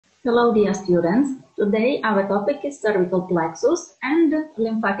Hello dear students, today our topic is cervical plexus and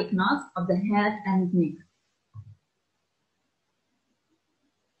lymphatic nodes of the head and neck.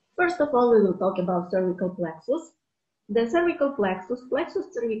 First of all, we will talk about cervical plexus. The cervical plexus, plexus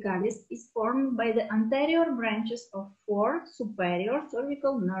cervicalis, is formed by the anterior branches of 4 superior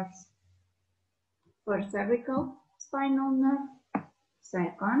cervical nerves. First cervical spinal nerve,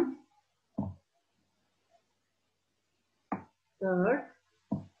 second, third,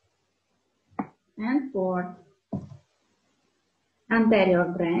 and fourth. Anterior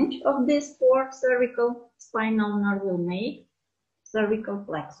branch of this fourth cervical spinal nerve will make cervical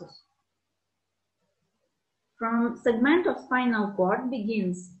plexus. From segment of spinal cord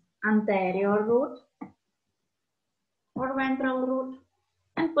begins anterior root or ventral root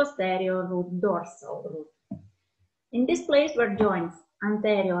and posterior root, dorsal root. In this place where joins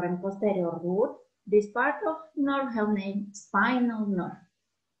anterior and posterior root, this part of nerve have name spinal nerve.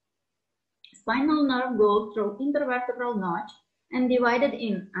 Spinal nerve goes through intervertebral notch and divided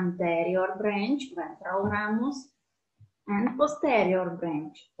in anterior branch, ventral ramus, and posterior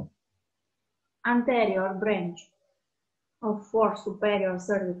branch. Anterior branch of 4 superior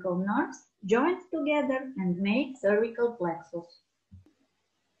cervical nerves joins together and make cervical plexus.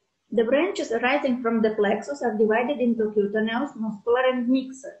 The branches arising from the plexus are divided into cutaneous, muscular, and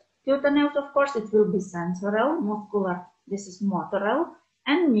mixed. Cutaneous, of course, it will be sensorial, muscular, this is motoral,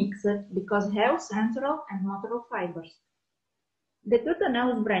 and mixed because have sensoral and motoral fibers. The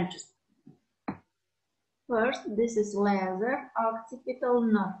cutaneous branches. First, this is lesser occipital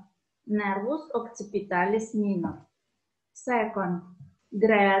nerve, nervus occipitalis minor. Second,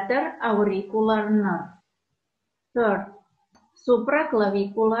 greater auricular nerve. Third,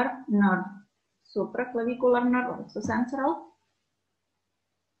 supraclavicular nerve. Supraclavicular nerve also sensoral.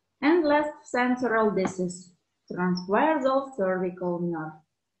 And last sensoral, this is transversal cervical nerve.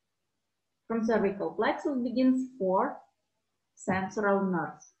 From cervical plexus begins 4 sensoral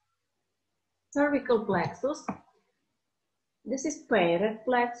nerves. Cervical plexus, this is paired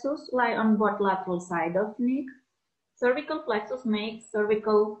plexus, lie on both lateral side of neck. Cervical plexus makes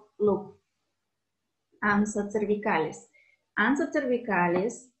cervical loop, ansa cervicalis. Ansa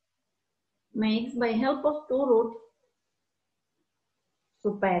cervicalis makes by help of 2 roots,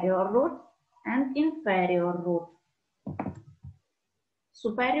 superior root and inferior root.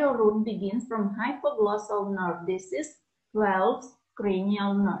 Superior root begins from hypoglossal nerve. This is 12th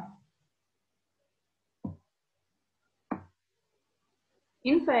cranial nerve.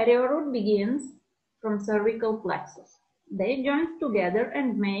 Inferior root begins from cervical plexus. They join together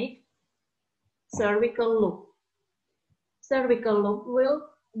and make cervical loop. Cervical loop will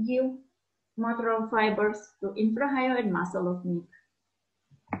give motoral fibers to infrahyoid muscle of neck.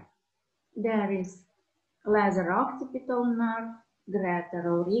 There is lesser occipital nerve, greater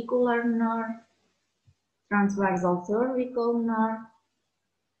auricular nerve, transversal cervical nerve,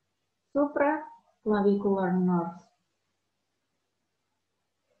 supraclavicular nerve.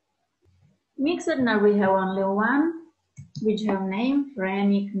 Mixed nerve we have only one, which have name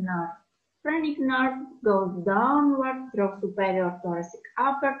phrenic nerve. Phrenic nerve goes downward through superior thoracic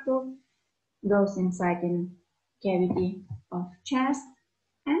aperture, goes inside in cavity of chest,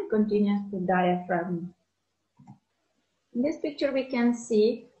 and continues to diaphragm. In this picture we can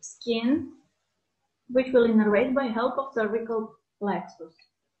see skin which will innervate by help of cervical plexus.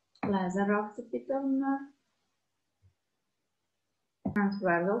 Lesser occipital nerve,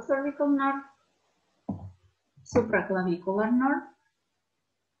 transversal cervical nerve, supraclavicular nerve,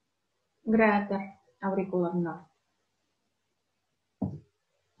 greater auricular nerve.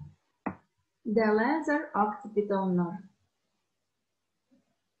 The lesser occipital nerve.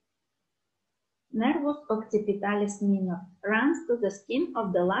 Nervus occipitalis minor runs to the skin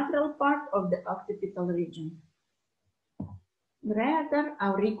of the lateral part of the occipital region. Greater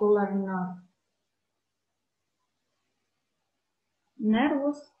auricular nerve.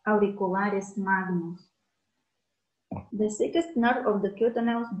 Nervus auricularis magnus. The thickest nerve of the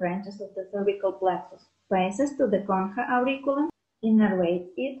cutaneous branches of the cervical plexus passes to the concha auriculum, innervates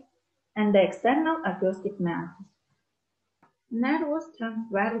it, and the external acoustic meatus. Nervus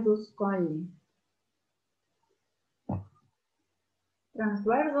transversus colli.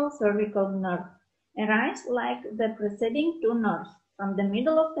 Transversal cervical nerve arise like the preceding 2 nerves from the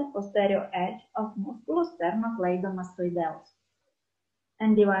middle of the posterior edge of musculus sternocleidomastoideus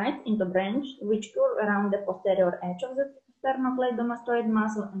and divides into branches which curve around the posterior edge of the sternocleidomastoid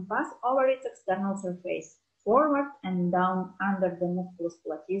muscle and pass over its external surface, forward and down under the musculus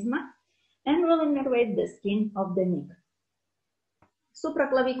platysma, and will innervate the skin of the neck.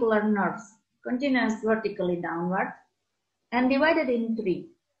 Supraclavicular nerves continues vertically downward and divided in 3.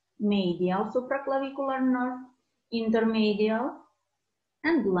 medial supraclavicular nerve, intermedial,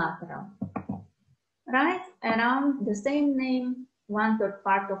 and lateral. Right around the same name, 1/3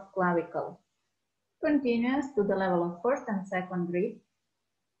 part of clavicle. Continuous to the level of first and second rib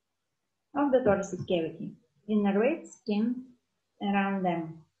of the thoracic cavity. Innervate skin around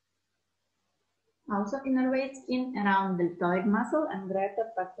them. Also innervate skin around deltoid muscle and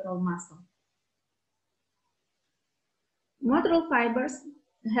greater pectoral muscle. Motoral fibers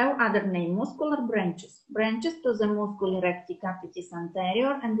have other name, muscular branches. Branches to the musculi recti capitis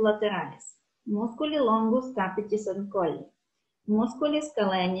anterior and lateralis. Musculi longus capitis and colli. Musculi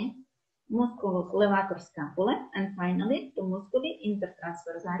scaleni, musculus levator scapulae, and finally to musculi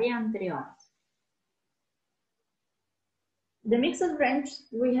intertransversarii anterioris. The mixed branch,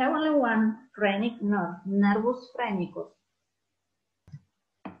 we have only one phrenic nerve, nervus phrenicus.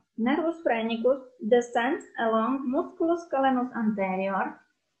 Nervus phrenicus descends along musculus calenus anterior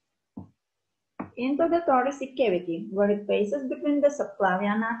into the thoracic cavity, where it passes between the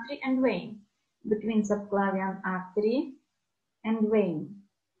subclavian artery and vein, between subclavian artery and vein.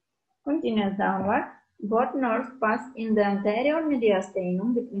 Continues downward, both nerves pass in the anterior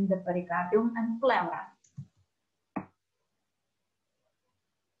mediastinum between the pericardium and pleura.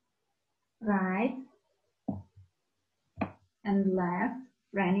 Right and left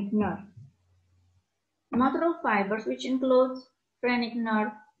phrenic nerve. Motoral fibers, which includes phrenic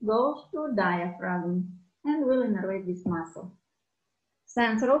nerve, goes to diaphragm and will innervate this muscle.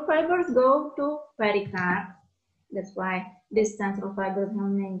 Sensoral fibers go to pericard. That's why these sensoral fibers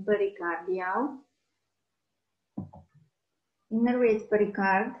have name pericardial. Innervates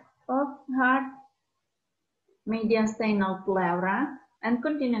pericard of heart, mediastinal pleura, and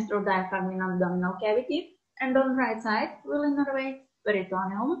continues through diaphragm in abdominal cavity, and on right side will innervate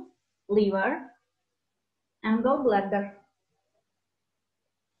peritoneum, liver, and gallbladder.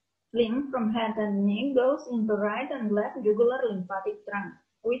 Lymph from head and neck goes into right and left jugular lymphatic trunk,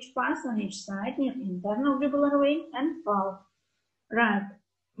 which pass on each side near internal jugular vein and fall right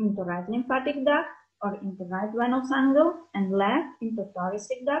into right lymphatic duct or into right venous angle, and left into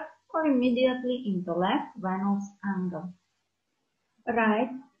thoracic duct or immediately into left venous angle. Right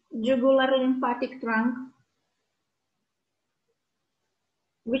jugular lymphatic trunk,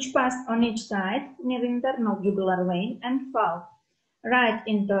 which pass on each side near internal jugular vein and fall right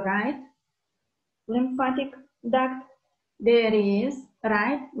into right lymphatic duct. There is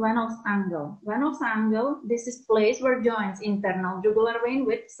right venous angle. Venous angle, this is place where joins internal jugular vein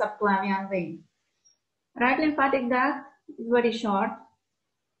with subclavian vein. Right lymphatic duct is very short.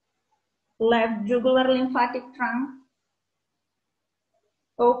 Left jugular lymphatic trunk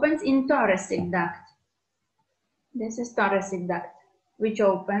opens in thoracic duct. This is thoracic duct, which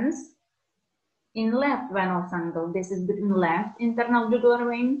opens in left venous angle. This is between left internal jugular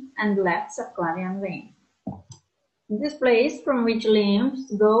vein and left subclavian vein. This place from which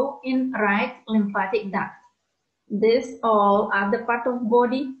lymphs go in right lymphatic duct. This all other part of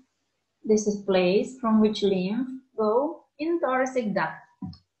body. This is place from which lymph go in thoracic duct.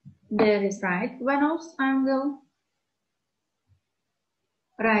 There is right venous angle,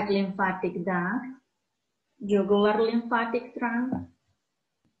 right lymphatic duct, jugular lymphatic trunk.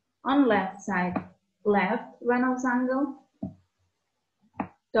 On left side, left venous angle,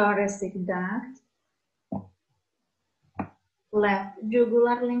 thoracic duct, left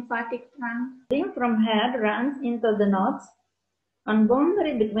jugular lymphatic trunk. Lymph from head runs into the nodes on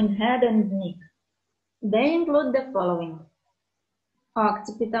boundary between head and neck. They include the following: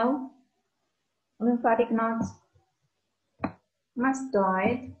 occipital lymphatic nodes,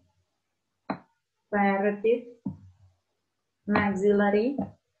 mastoid, parotid, maxillary,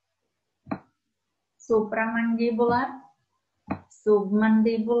 supramandibular,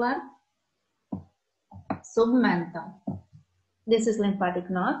 submandibular, submental. This is lymphatic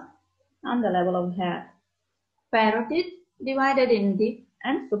node on the level of head. Parotid divided in deep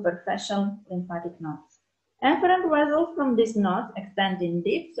and superficial lymphatic nodes. Efferent vessels from these nodes extend in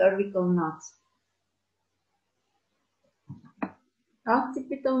deep cervical nodes.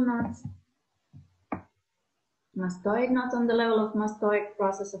 Occipital nodes. Mastoid nodes on the level of mastoid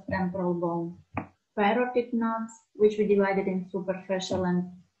process of temporal bone. Parotid nodes, which we divided in superficial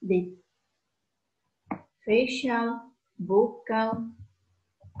and deep. Facial, buccal,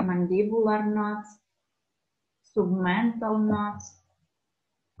 mandibular nodes, submental nodes,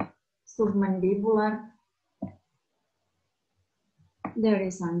 submandibular. There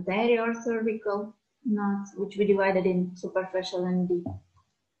is anterior cervical nodes, which we divided in superficial and deep.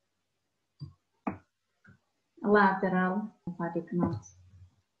 Lateral lymphatic nodes.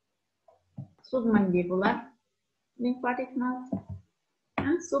 Submandibular lymphatic nodes.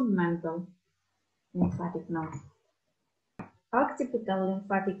 and submental lymphatic nodes. Occipital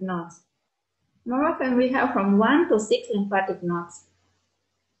lymphatic nodes. More often we have from 1 to 6 lymphatic nodes.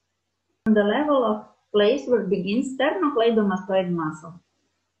 On the level of place where begins sternocleidomastoid muscle.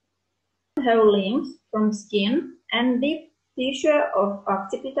 We have lymphs from skin and deep tissue of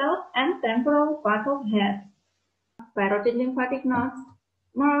occipital and temporal part of head. Parotid lymphatic nodes.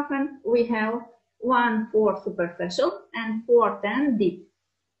 More often we have 1/4 superficial and 4/10 deep.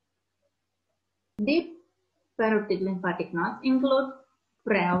 Deep parotid lymphatic nodes include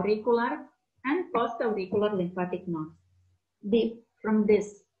preauricular and postauricular lymphatic nodes. Deep from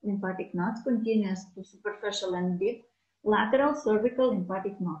this lymphatic nodes continues to superficial and deep lateral cervical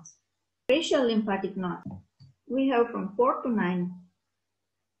lymphatic nodes. Facial lymphatic nodes. We have from 4 to 9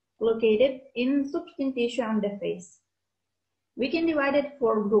 located in subskin tissue on the face. We can divide it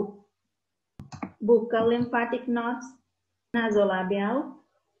for groups. Buccal lymphatic nodes, nasolabial,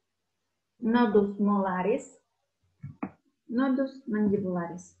 nodus molaris, nodus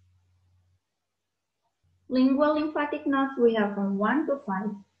mandibularis. Lingual lymphatic nodes we have from 1 to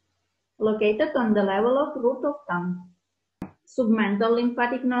 5, located on the level of root of tongue. Submental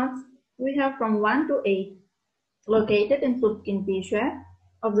lymphatic nodes we have from 1 to 8, located in subskin tissue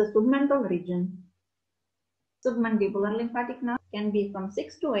of the submental region. Submandibular lymphatic nodes can be from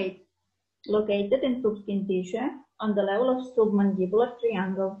 6 to 8, located in subskin tissue on the level of submandibular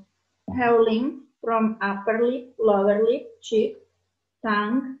triangle. Have lymph from upper lip, lower lip, cheek,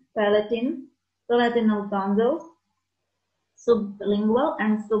 tongue, palatine, palatinal tonsils, sublingual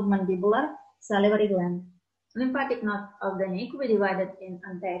and submandibular salivary gland. Lymphatic nodes of the neck we divided in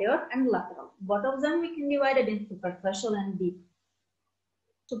anterior and lateral. Both of them we can divide it in superficial and deep.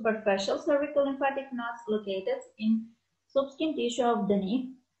 Superficial cervical lymphatic nodes located in subskin tissue of the neck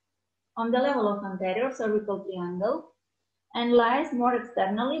on the level of anterior cervical triangle and lies more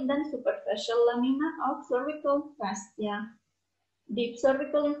externally than superficial lamina of cervical fascia. Deep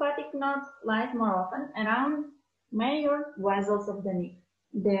cervical lymphatic nodes lies more often around major vessels of the neck.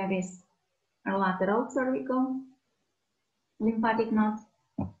 There is a lateral cervical lymphatic nodes,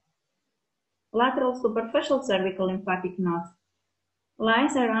 lateral superficial cervical lymphatic nodes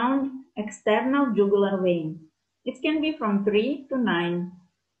lies around external jugular vein. It can be from 3 to 9.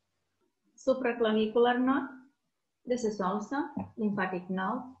 Supraclavicular node. This is also lymphatic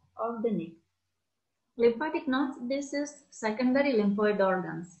node of the neck. Lymphatic nodes, this is secondary lymphoid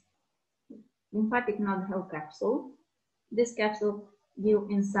organs. Lymphatic node have capsule. This capsule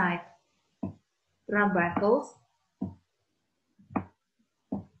give inside trabecles.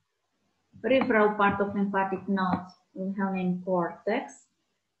 Peripheral part of lymphatic nodes we have named cortex.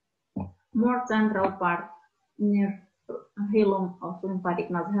 More central part near hilum of lymphatic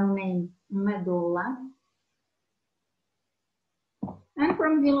nodes have named medulla. And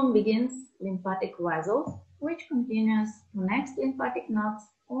from hilum begins lymphatic vessels, which continues to next lymphatic nodes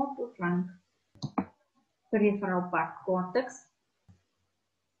or to trunk. Peripheral part cortex,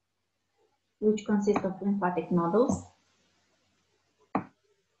 which consists of lymphatic nodules,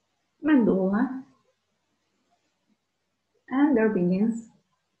 medulla, and there begins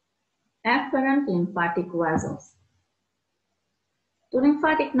afferent lymphatic vessels. To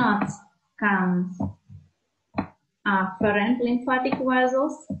lymphatic nodes comes afferent lymphatic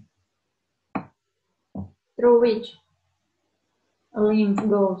vessels, through which lymph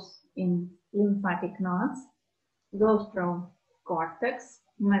goes in lymphatic nodes, goes through cortex,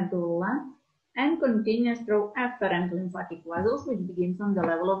 medulla, and continues through afferent lymphatic vessels, which begins on the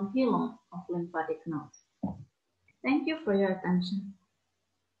level of hilum of lymphatic nodes. Thank you for your attention.